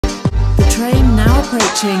Train now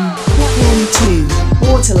approaching platform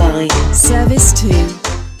 2, Waterline, service 2.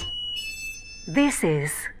 This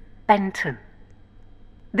is Benton.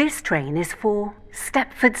 This train is for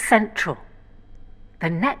Stepford Central. The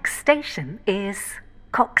next station is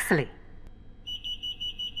Coxley.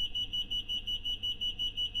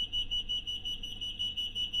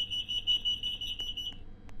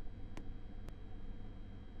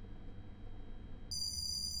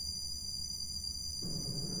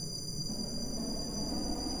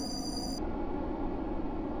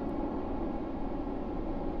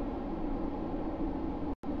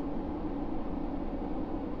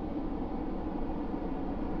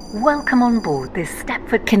 Welcome on board this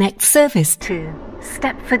Stepford Connect service to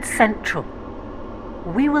Stepford Central.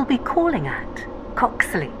 We will be calling at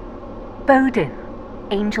Coxley, Bowden,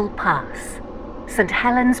 Angel Pass, St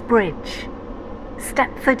Helens Bridge,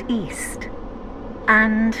 Stepford East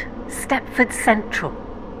and Stepford Central.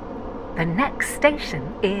 The next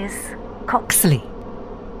station is Coxley.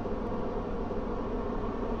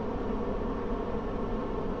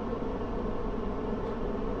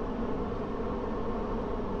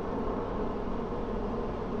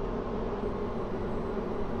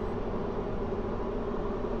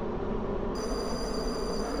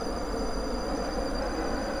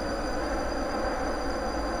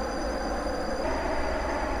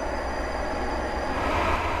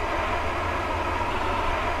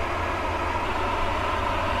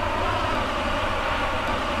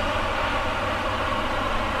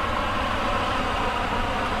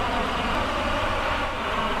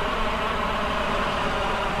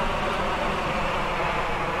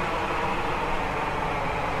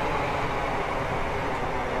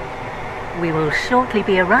 We will shortly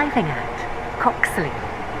be arriving at Coxley.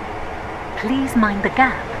 Please mind the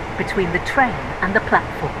gap between the train and the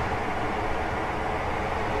platform.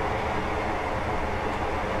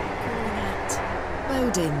 Calling at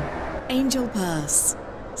Bowden, Angel Pass,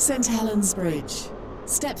 St Helens Bridge,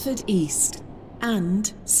 Stepford East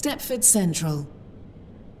and Stepford Central.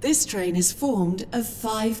 This train is formed of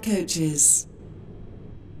 5 coaches.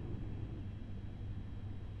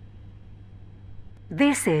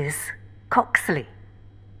 This is Coxley.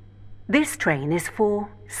 This train is for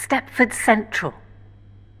Stepford Central.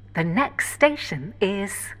 The next station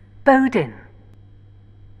is Bowden.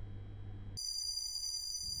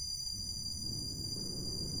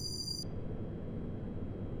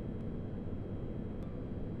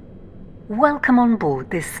 Welcome on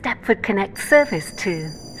board this Stepford Connect service to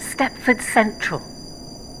Stepford Central.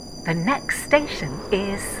 The next station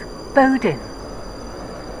is Bowden.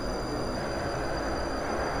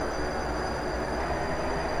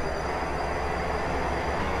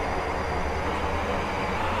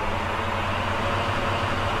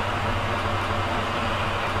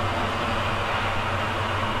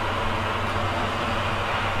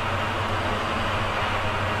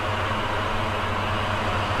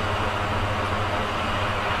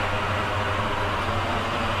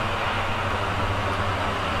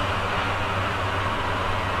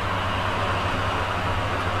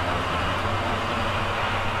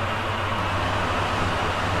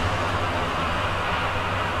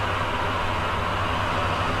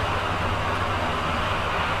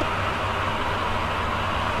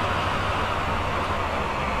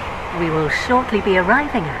 We will shortly be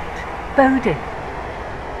arriving at Bowden.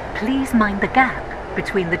 Please mind the gap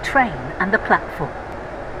between the train and the platform.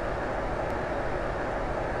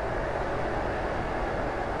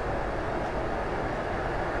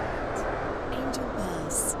 Angel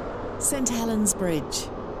Pass, St Helens Bridge,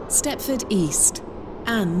 Stepford East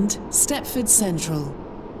and Stepford Central.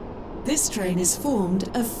 This train is formed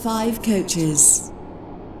of 5 coaches.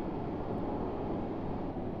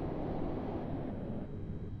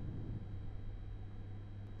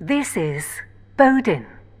 This is Bowden.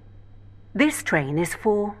 This train is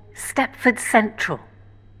for Stepford Central.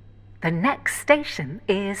 The next station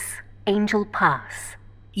is Angel Pass.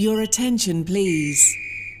 Your attention, please.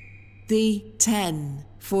 The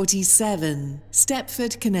 10:47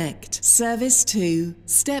 Stepford Connect service to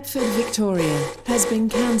Stepford Victoria has been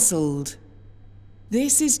cancelled.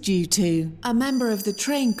 This is due to a member of the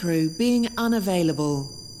train crew being unavailable.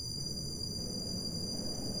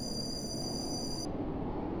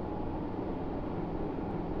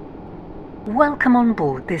 Welcome on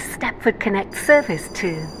board this Stepford Connect service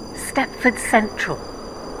to Stepford Central.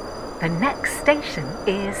 The next station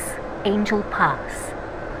is Angel Pass.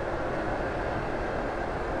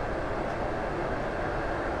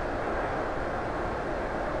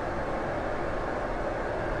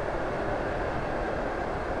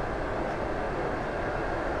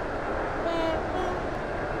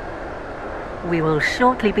 We will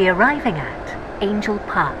shortly be arriving at Angel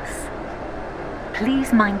Pass.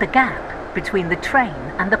 Please mind the gap between the train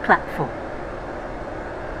and the platform.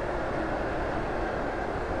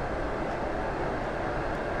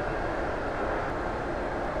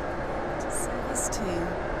 Service to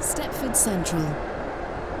Stepford Central.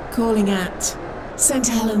 Calling at St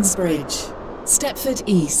Helens Bridge, Stepford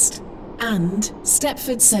East and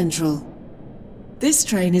Stepford Central. This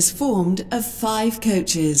train is formed of 5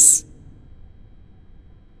 coaches.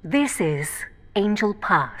 This is Angel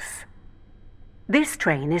Pass. This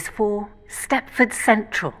train is for Stepford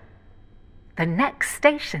Central. The next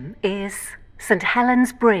station is St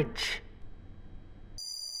Helens Bridge.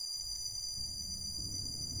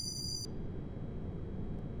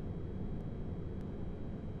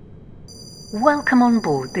 Welcome on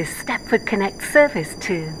board this Stepford Connect service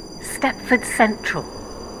to Stepford Central.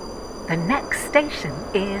 The next station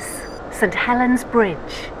is St Helens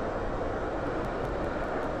Bridge.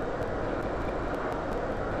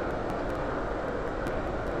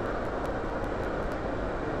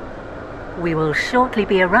 We will shortly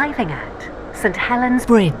be arriving at St Helens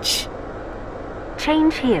Bridge.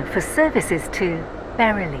 Change here for services to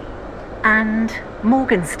Berrily and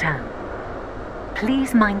Morganstown.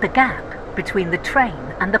 Please mind the gap between the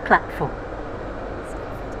train and the platform.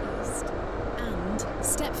 Stepford East and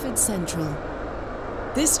Stepford Central.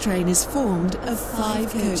 This train is formed of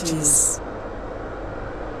 5 coaches.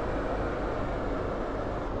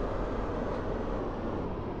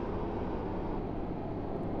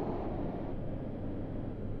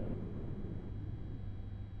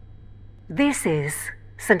 This is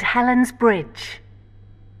St Helens Bridge.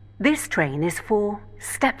 This train is for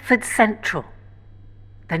Stepford Central.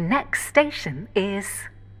 The next station is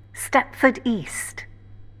Stepford East.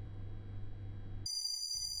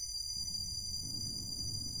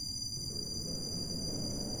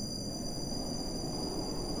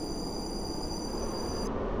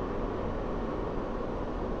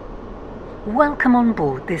 Welcome on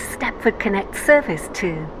board this Stepford Connect service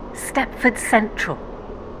to Stepford Central.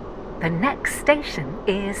 The next station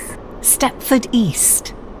is Stepford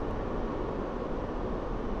East.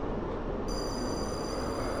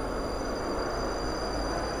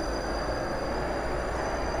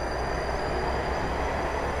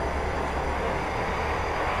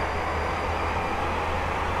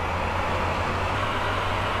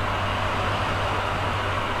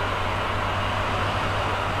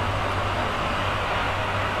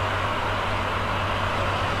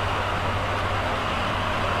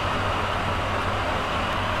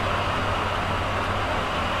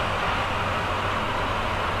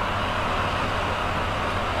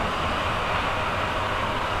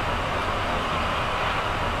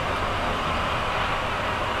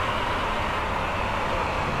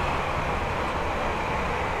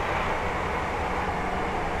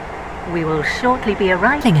 We will shortly be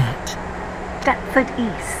arriving at Stepford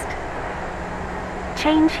East.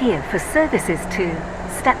 Change here for services to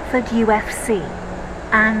Stepford UFC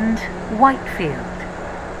and Whitefield.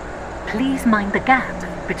 Please mind the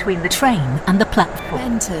gap between the train and the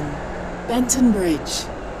platform. Benton Bridge,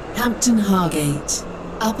 Hampton Hargate,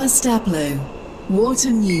 Upper Staplow,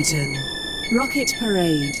 Wharton Newton, Rocket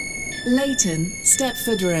Parade, Leighton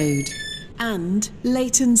Stepford Road and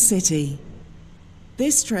Leighton City.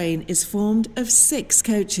 This train is formed of 6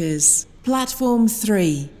 coaches. Platform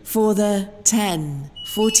 3 for the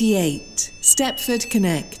 10:48 Stepford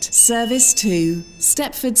Connect. Service to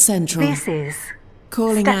Stepford Central. This is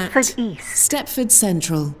Calling Stepford at East. Stepford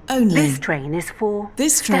Central only. This train is for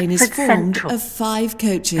This train is Stepford formed Central. of 5 The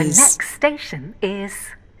coaches. next station is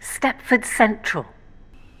Stepford Central.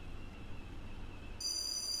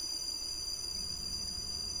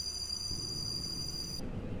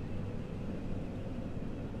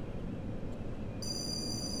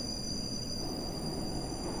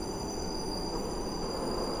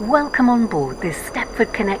 Welcome on board this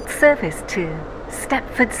Stepford Connect service to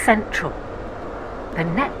Stepford Central. The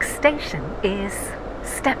next station is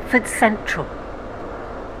Stepford Central.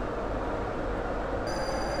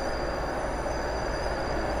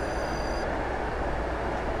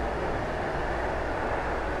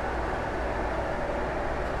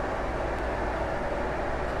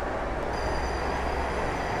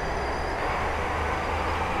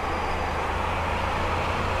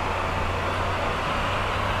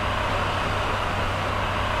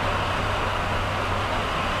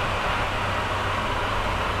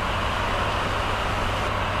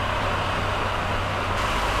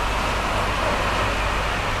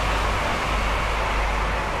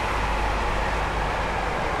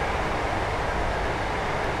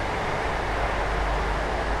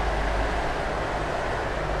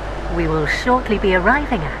 We will shortly be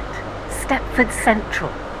arriving at Stepford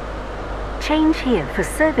Central. Change here for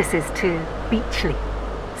services to Beachley,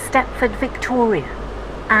 Stepford Victoria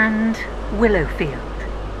and Willowfield.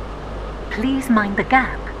 Please mind the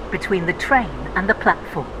gap between the train and the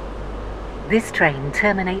platform. This train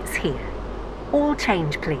terminates here. All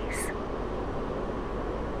change, please.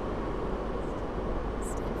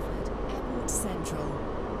 Stepford Airport Central.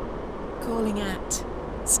 Calling at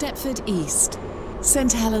Stepford East,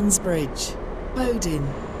 St Helens Bridge, Bowden,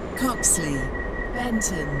 Coxley,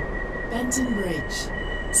 Benton, Benton Bridge,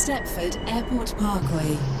 Stepford Airport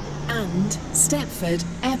Parkway and Stepford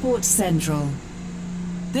Airport Central.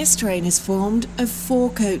 This train is formed of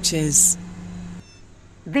 4 coaches.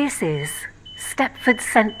 This is Stepford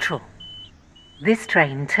Central. This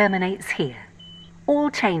train terminates here.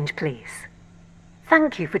 All change, please.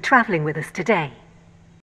 Thank you for travelling with us today.